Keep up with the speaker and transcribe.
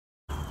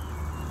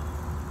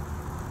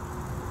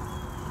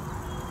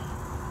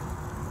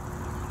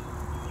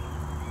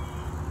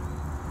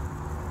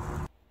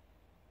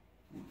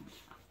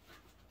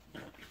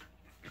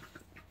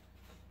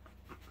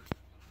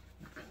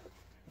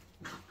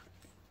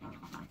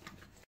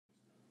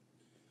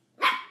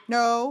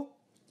No.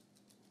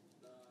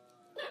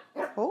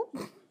 Oh,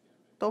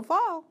 don't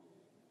fall.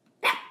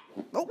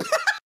 Oh.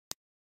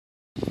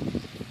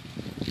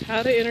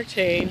 How to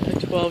entertain a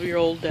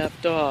 12-year-old deaf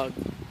dog.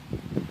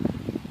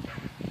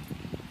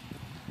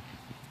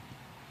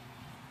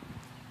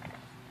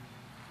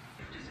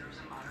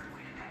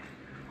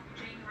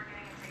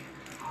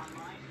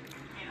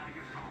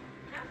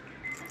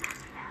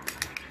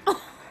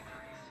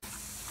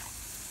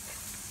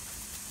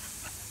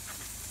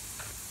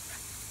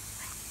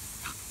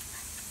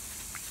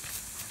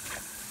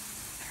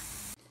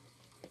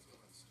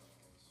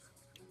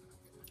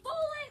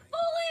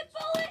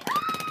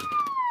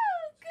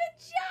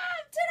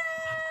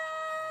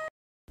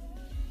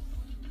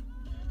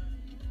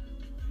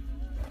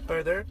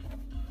 Further.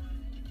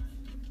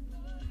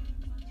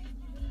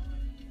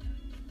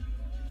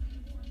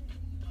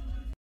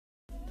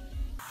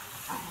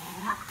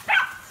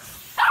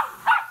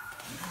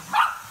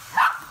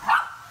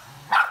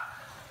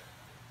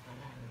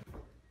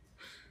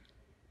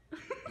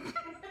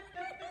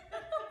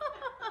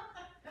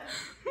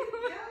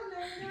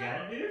 You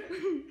got it, dude?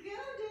 Go,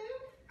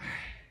 dude.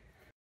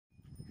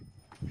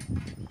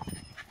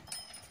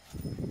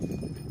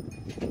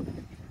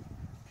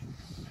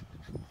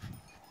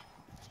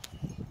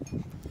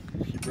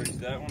 If she breaks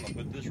that one, I'll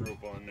put this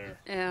rope on there.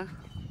 Yeah.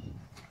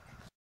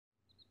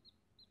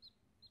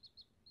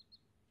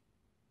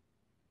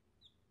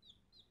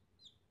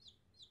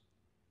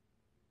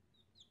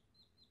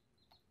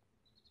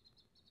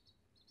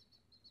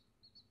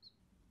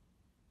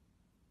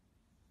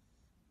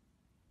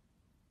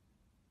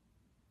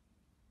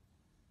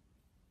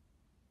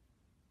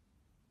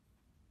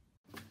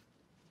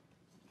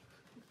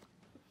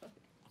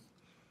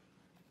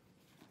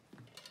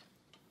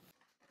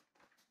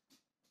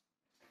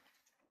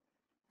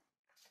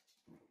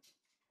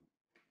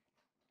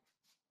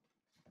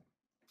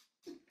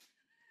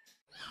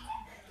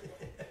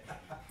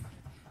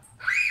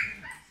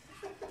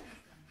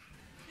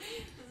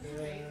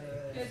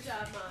 Good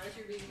job, Maj.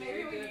 You're being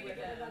very good with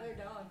that. Another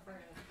dog for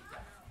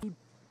him.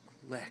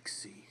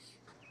 Lexi,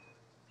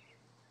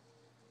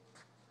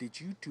 did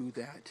you do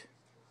that?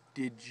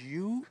 Did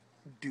you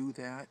do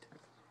that?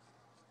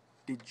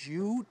 Did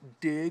you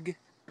dig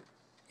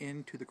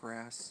into the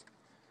grass?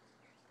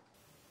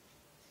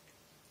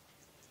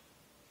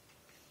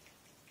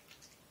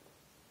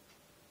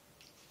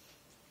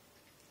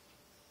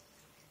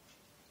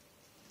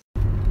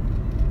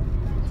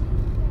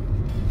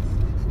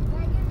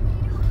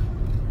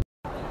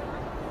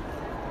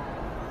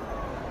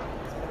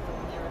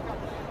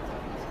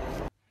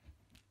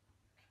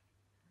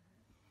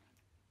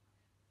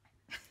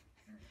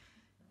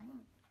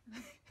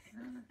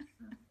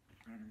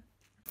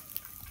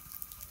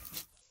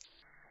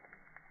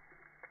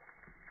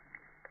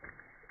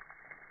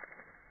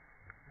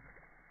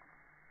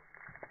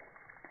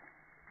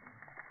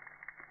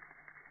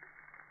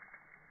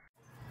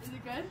 Is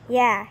it good?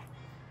 Yeah.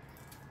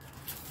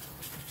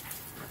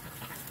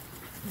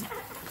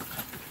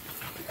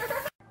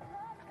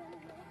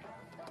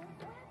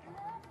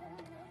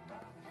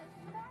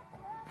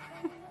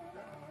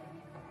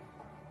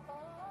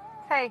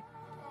 Hey.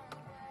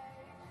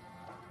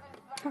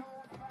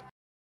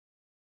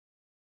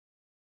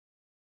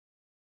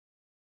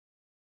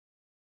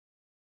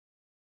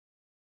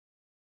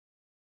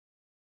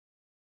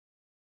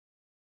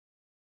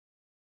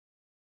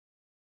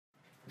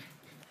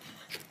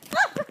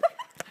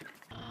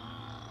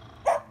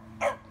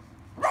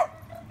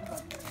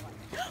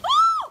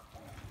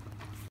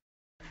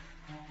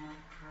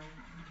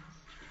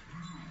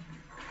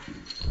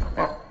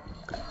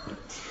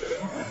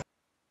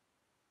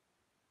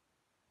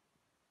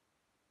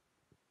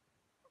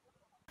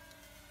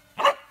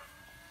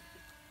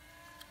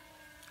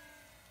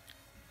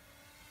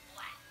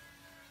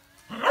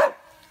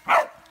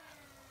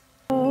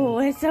 Oh,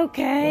 it's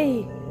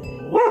okay.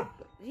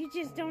 You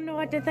just don't know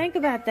what to think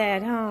about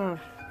that, huh?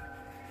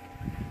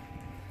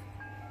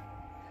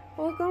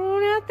 Well, go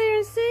on out there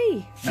and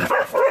see.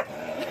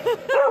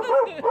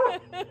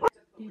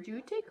 Did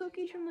you take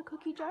cookies from the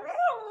cookie jar?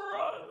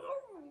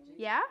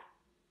 Yeah?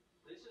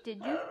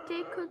 Did you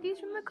take cookies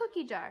from the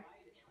cookie jar?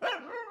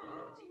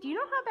 Do you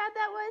know how bad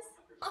that was?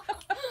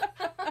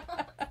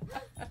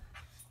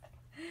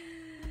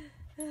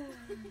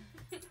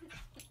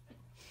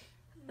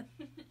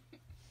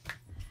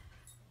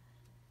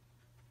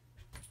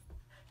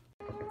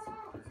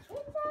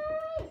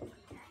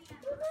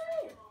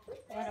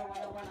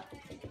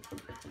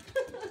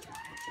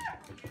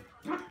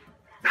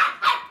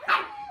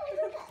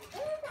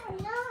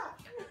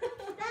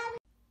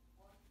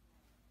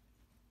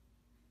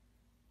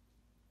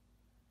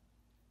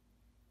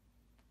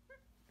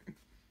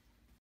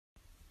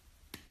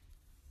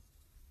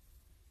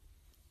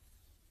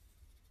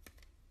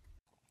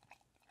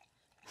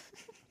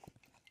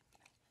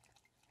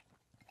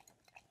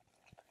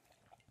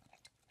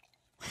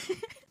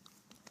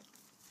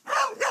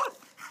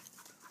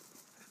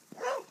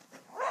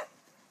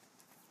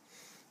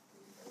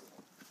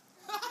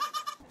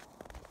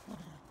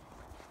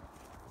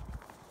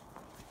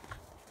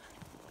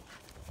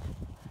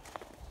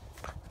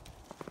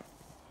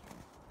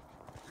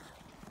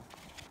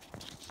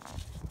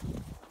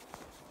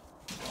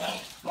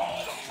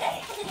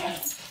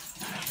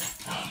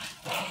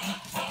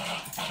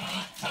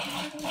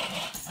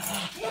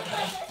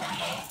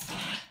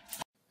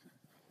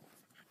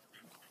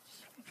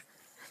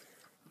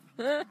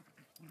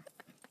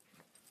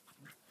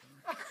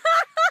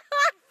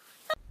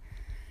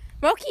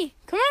 Roki,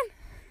 come on.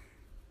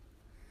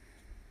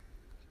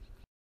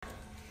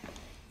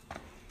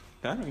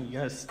 Got him, you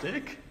got a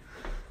stick?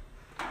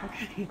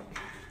 Okay.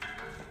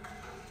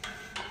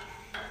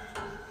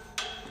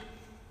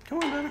 Come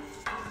on, baby.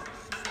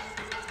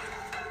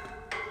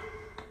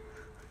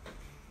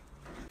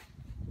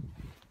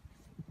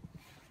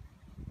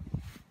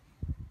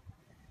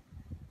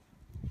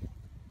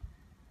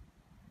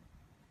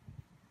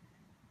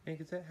 Hank,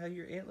 is that how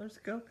your antlers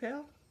go,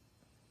 pal?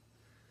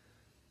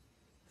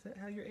 Is that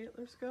how your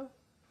antlers go?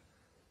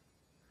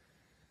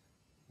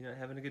 You not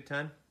having a good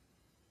time?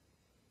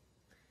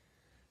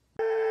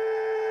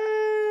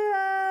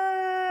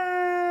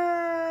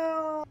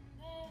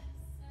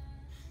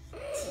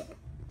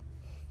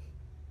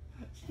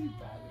 She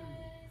bothered me.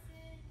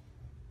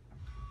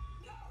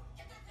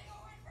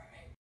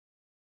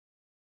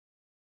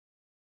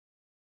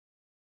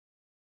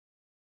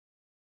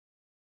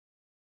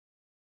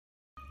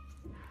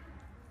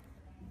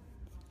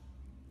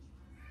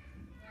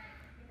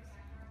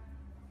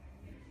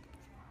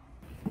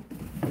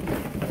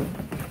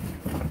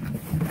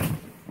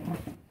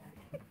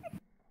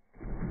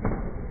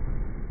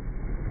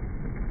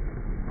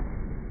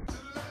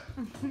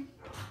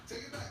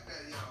 Take it back,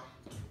 man, y'all.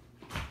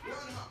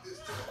 One hop this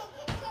time.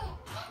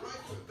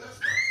 Right foot, that's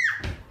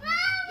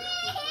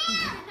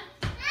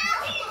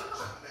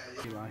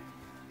right. Eli,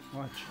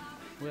 watch.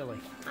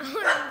 Willie.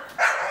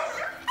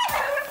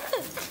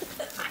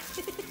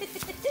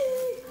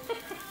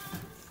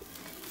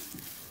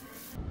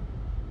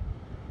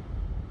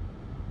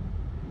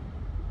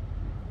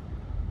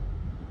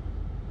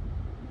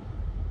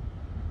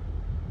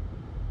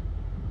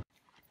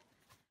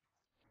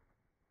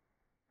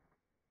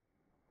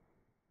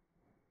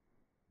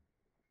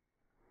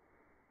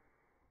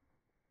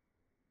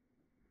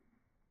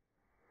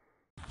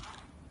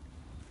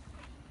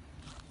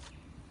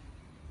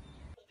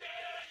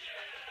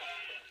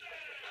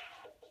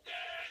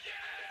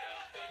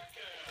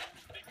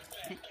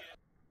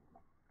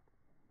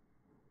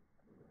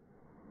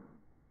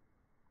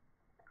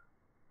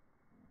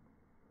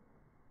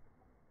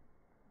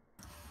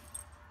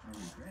 I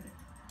regret it.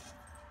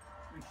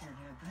 We can't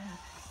have that.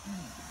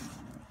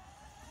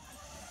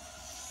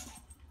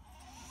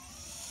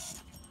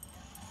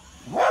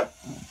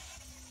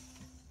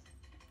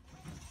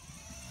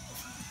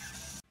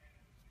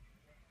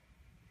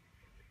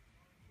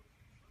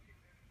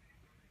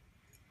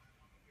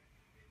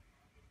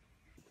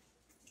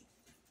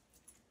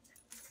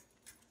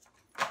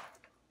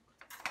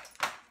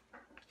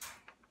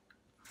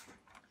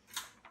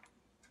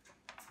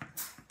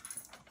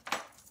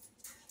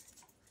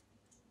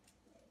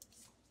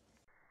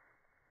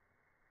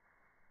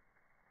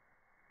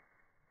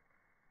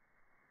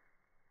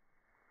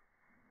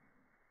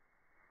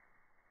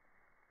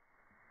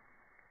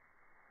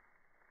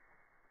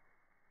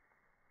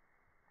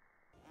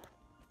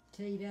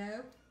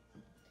 Tito,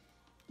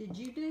 did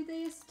you do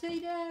this,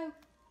 Tito?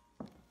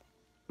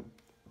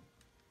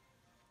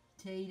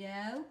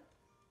 Tito,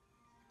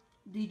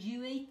 did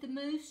you eat the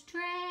moose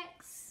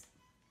tracks?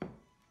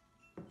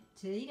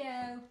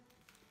 Tito.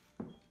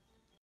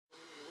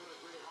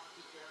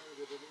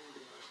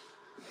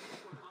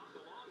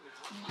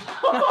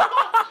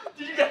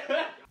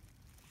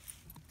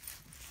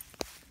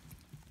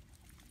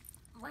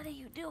 What are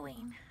you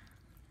doing?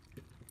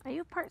 Are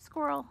you part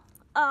squirrel?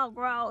 Oh,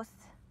 gross.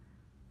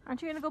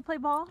 Aren't you gonna go play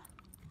ball?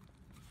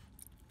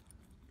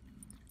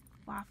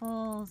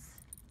 Waffles.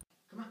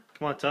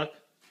 Come on, Tuck.